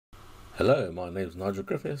Hello, my name is Nigel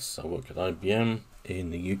Griffiths. I work at IBM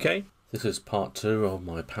in the UK. This is part 2 of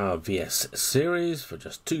my PowerVS series for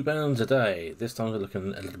just £2 a day. This time we're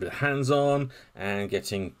looking a little bit hands-on and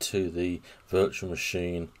getting to the virtual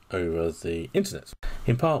machine over the internet.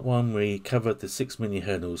 In part 1 we covered the 6 mini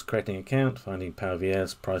hurdles: creating an account, finding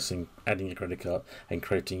PowerVS, pricing, adding a credit card and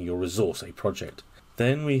creating your resource, a project.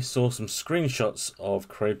 Then we saw some screenshots of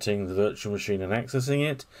creating the virtual machine and accessing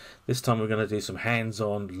it. This time we're going to do some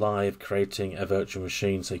hands-on live creating a virtual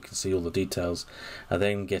machine so you can see all the details and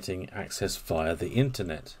then getting access via the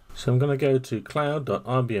internet. So I'm going to go to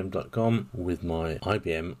cloud.ibm.com with my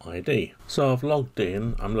IBM ID. So I've logged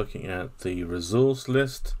in. I'm looking at the resource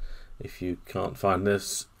list. If you can't find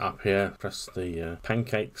this, up here press the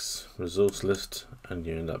pancakes resource list and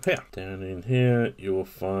you end up here. Down in here you will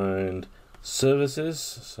find services.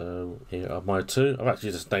 So here are my two. I've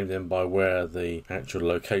actually just named them by where the actual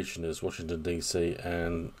location is. Washington DC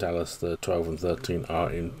and Dallas, the 12 and 13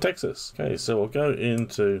 are in Texas. Okay, so we'll go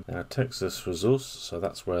into our Texas resource. So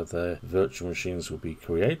that's where the virtual machines will be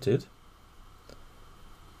created.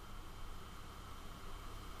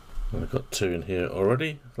 I've got two in here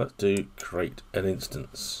already. Let's do create an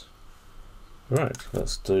instance. Right,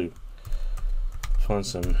 let's find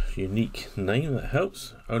some unique name that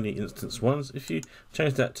helps. Only instance ones. If you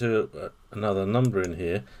change that to another number in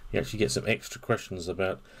here, you actually get some extra questions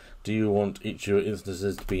about do you want each of your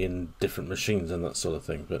instances to be in different machines and that sort of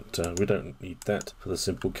thing, but we don't need that for the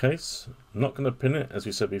simple case. I'm not going to pin it, as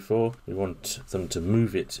we said before. We want them to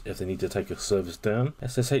move it if they need to take a service down.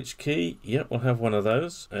 SSH key, yep, we'll have one of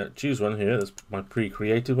those. Choose one here. That's my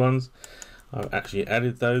pre-created ones. I've actually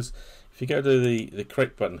added those. If you go to the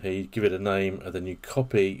create button here, you give it a name and then you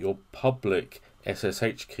copy your public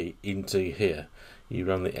SSH key into here. You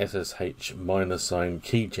run the SSH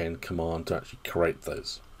 -keygen command to actually create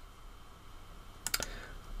those.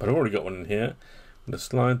 But I've already got one in here. I'm going to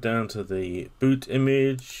slide down to the boot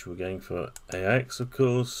image. We're going for AIX, of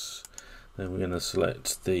course. Then we're going to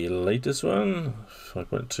select the latest one,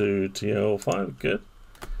 5.2 TL5, good.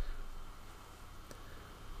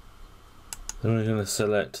 Then we're going to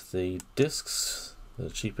select the discs, the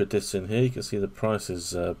cheaper discs in here. You can see the price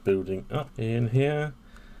is building up in here.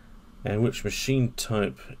 And which machine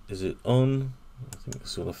type is it on? I think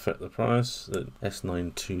this will affect the price. The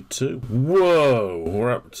S922. Whoa!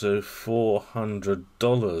 We're up to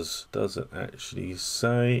 $400. Does it actually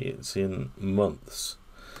say it's in months?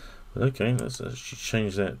 Okay, let's actually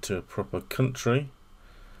change that to a proper country.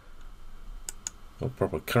 Or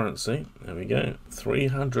proper currency. There we go.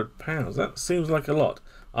 £300. That seems like a lot.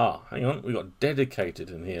 Ah, hang on. We've got dedicated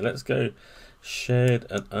in here. Let's go shared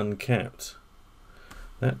and uncapped.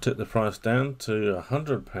 That took the price down to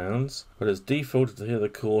 £100, but it's defaulted to here the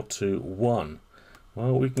core to 1.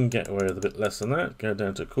 Well, we can get away with a bit less than that. Go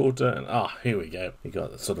down to a quarter, and here we go. We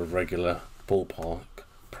got the sort of regular ballpark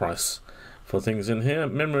price for things in here.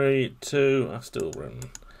 Memory 2, I still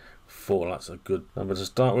run 4. That's a good number to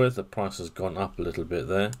start with. The price has gone up a little bit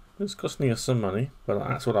there. It's costing us some money, but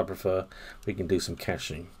that's what I prefer. We can do some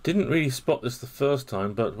caching. Didn't really spot this the first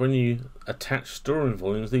time, but when you attach storing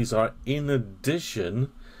volumes, these are in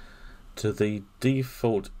addition to the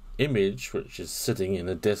default image, which is sitting in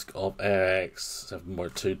a disk of AIX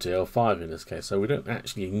 7.2 TL5 in this case. So we don't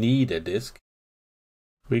actually need a disk.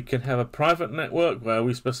 We can have a private network where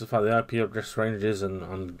we specify the IP address ranges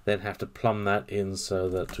and then have to plumb that in so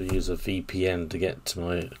that we use a VPN to get to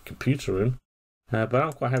my computer room. But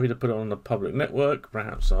I'm quite happy to put it on a public network.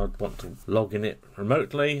 Perhaps I'd want to log in it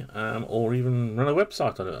remotely or even run a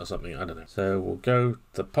website on it or something. I don't know. So we'll go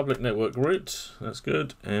the public network route. That's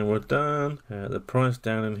good. And we're done. The price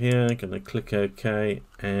down in here. Going to click OK.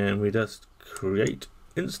 And we just create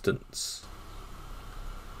instance.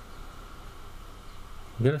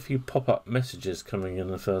 We get a few pop-up messages coming in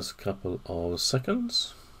the first couple of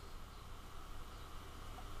seconds.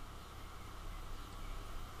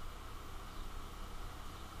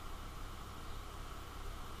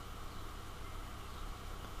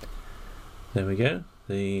 There we go,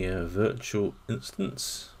 the virtual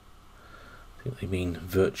instance. I think they mean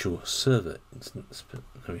virtual server instance, but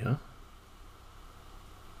there we are.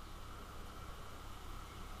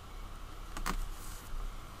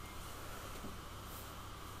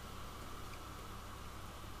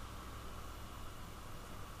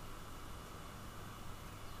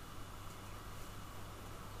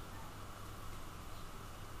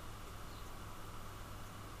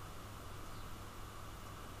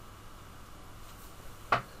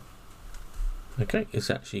 Okay, it's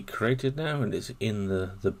actually created now and it's in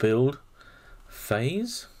the build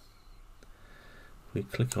phase. If we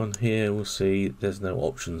click on here, we'll see there's no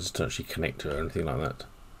options to actually connect to it or anything like that.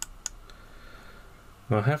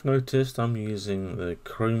 I have noticed I'm using the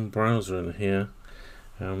Chrome browser in here.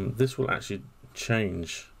 This will actually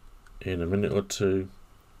change in a minute or two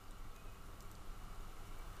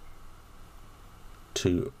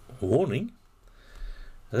to warning,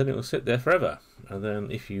 and then it will sit there forever. And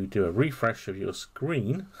then if you do a refresh of your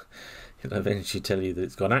screen, it'll eventually tell you that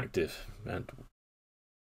it's gone active. And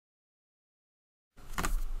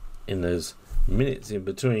in those minutes in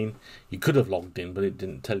between, you could have logged in, but it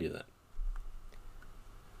didn't tell you that.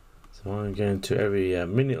 So I'm going to, every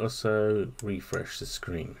minute or so, refresh the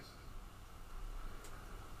screen.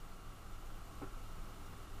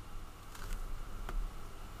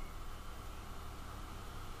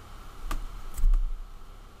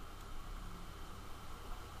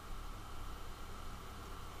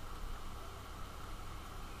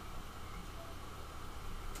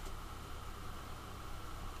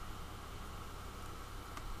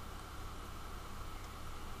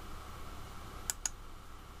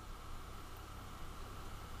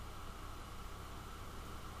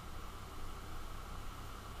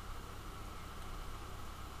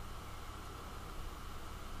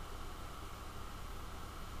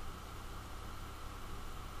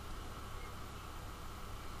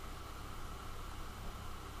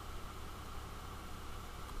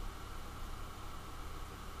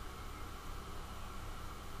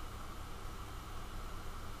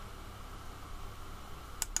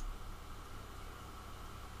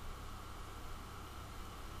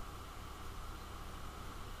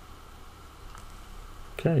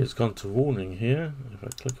 Okay, it's gone to warning here. If I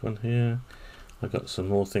click on here, I've got some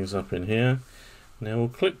more things up in here. Now we'll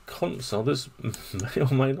click console. This may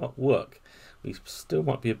or may not work. We still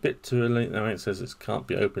might be a bit too early. Now it says it can't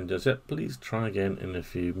be opened just yet. Please try again in a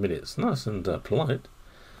few minutes. Nice and polite.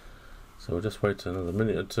 So we'll just wait another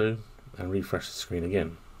minute or two and refresh the screen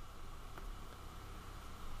again.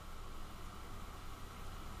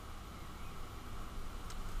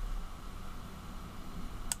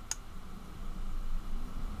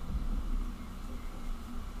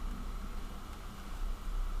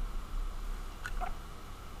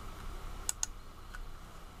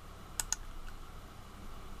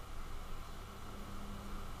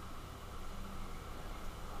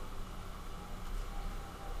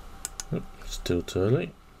 Still too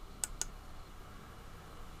early.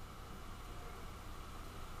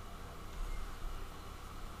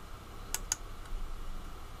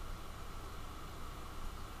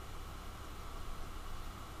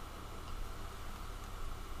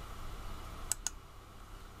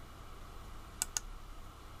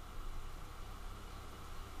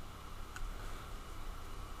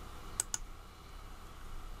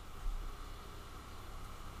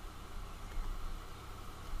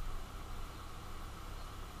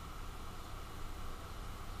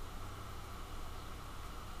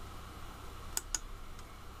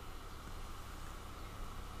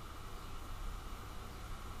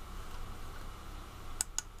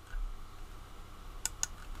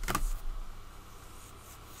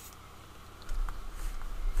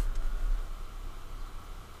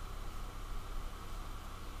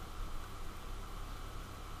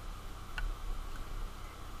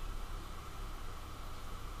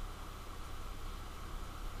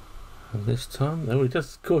 And this time, we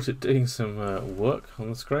just caught it doing some work on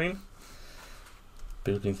the screen,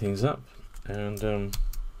 building things up, and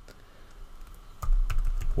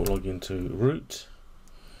we'll log into root.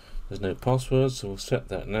 There's no password, so we'll set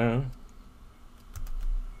that now.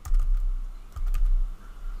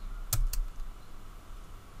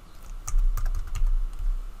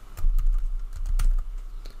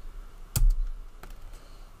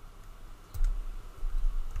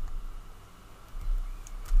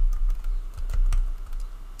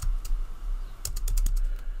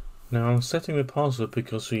 Now I'm setting the password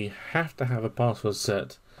because we have to have a password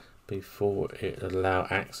set before it allow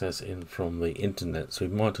access in from the internet, so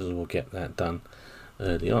we might as well get that done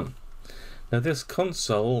early on. Now this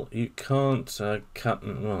console, you can't cut,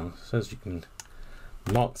 well, it says you can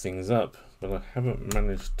mark things up, but I haven't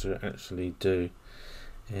managed to actually do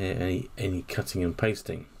any cutting and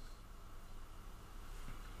pasting.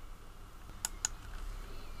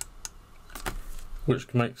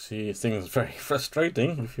 Which makes things very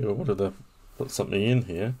frustrating if you wanted to put something in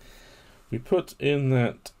here. We put in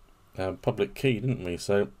that public key, didn't we?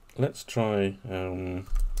 So let's try and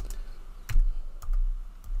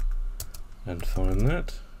find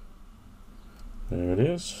that. There it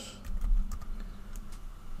is.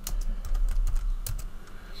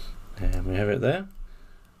 And we have it there.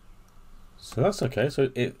 So that's okay.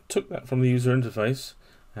 So it took that from the user interface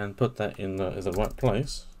and put that in the right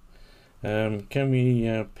place. Can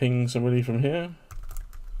we ping somebody from here?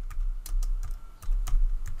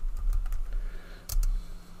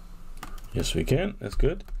 Yes, we can. That's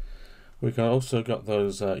good. We can also got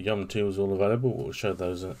those YUM tools all available. We'll show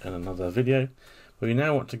those in another video. But we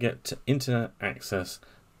now want to get internet access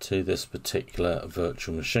to this particular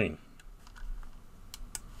virtual machine.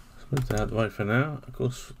 Let's move that out of the way for now. Of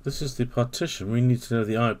course, this is the partition. We need to know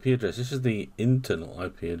the IP address. This is the internal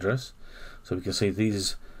IP address. So we can see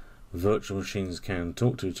these virtual machines can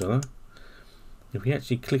talk to each other. If we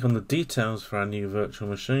actually click on the details for our new virtual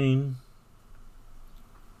machine,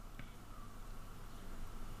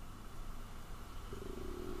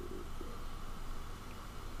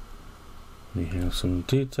 we have some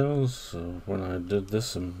details. So when I did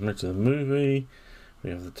this and made the movie, we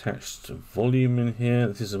have the attached volume in here.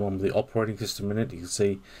 This is the one with the operating system in it. You can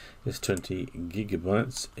see it's 20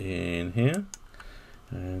 gigabytes in here.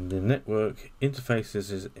 And the network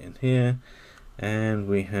interfaces is in here. And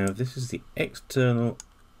we have, this is the external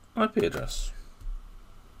IP address.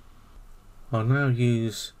 I'll now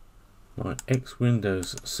use my X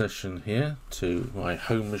Windows session here to my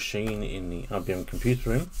home machine in the IBM computer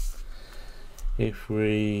room. If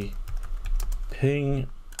we ping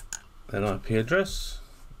that IP address,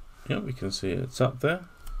 yeah, we can see it's up there.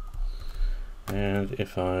 And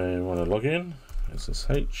if I want to log in,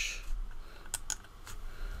 SSH,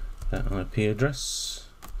 that IP address.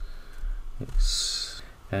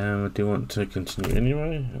 I do want to continue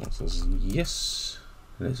anyway. It says yes,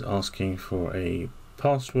 and it's asking for a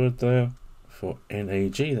password there for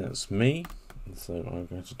NAG. That's me. So I'm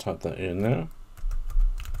going to type that in now,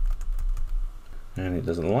 and it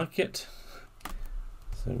doesn't like it.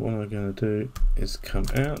 So what I'm going to do is come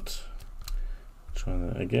out, try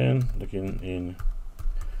that again, looking in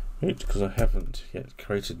root because I haven't yet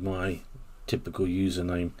created my typical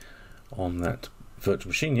username on that virtual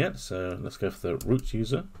machine yet. So let's go for the root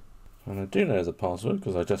user, and I do know the password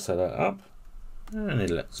because I just set that up, and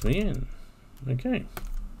it lets me in. Okay,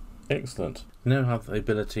 excellent. Now I have the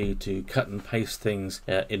ability to cut and paste things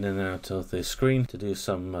in and out of the screen to do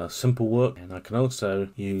some simple work, and I can also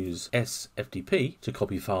use SFTP to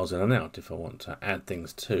copy files in and out if I want to add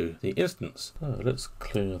things to the instance. So let's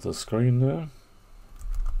clear the screen now.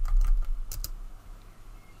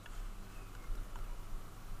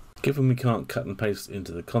 Given we can't cut and paste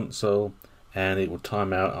into the console, and it will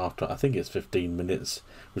time out after, I think it's 15 minutes,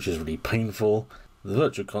 which is really painful. The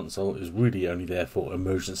virtual console is really only there for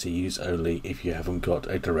emergency use only if you haven't got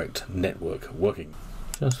a direct network working.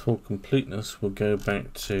 Just for completeness, we'll go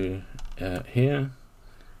back to here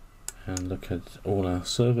and look at all our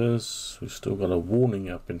servers. We've still got a warning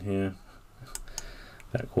up in here.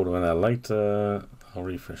 That quarter of an hour later, I'll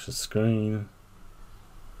refresh the screen.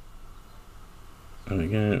 There we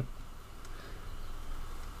go.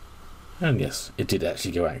 And yes, it did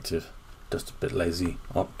actually go active. Just a bit lazy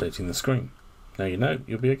updating the screen. Now you know,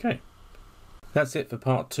 you'll be okay. That's it for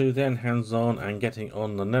part 2 then, hands-on and getting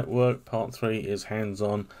on the network. Part 3 is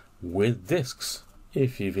hands-on with disks.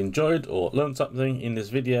 If you've enjoyed or learned something in this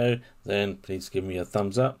video, then please give me a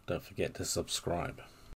thumbs up. Don't forget to subscribe.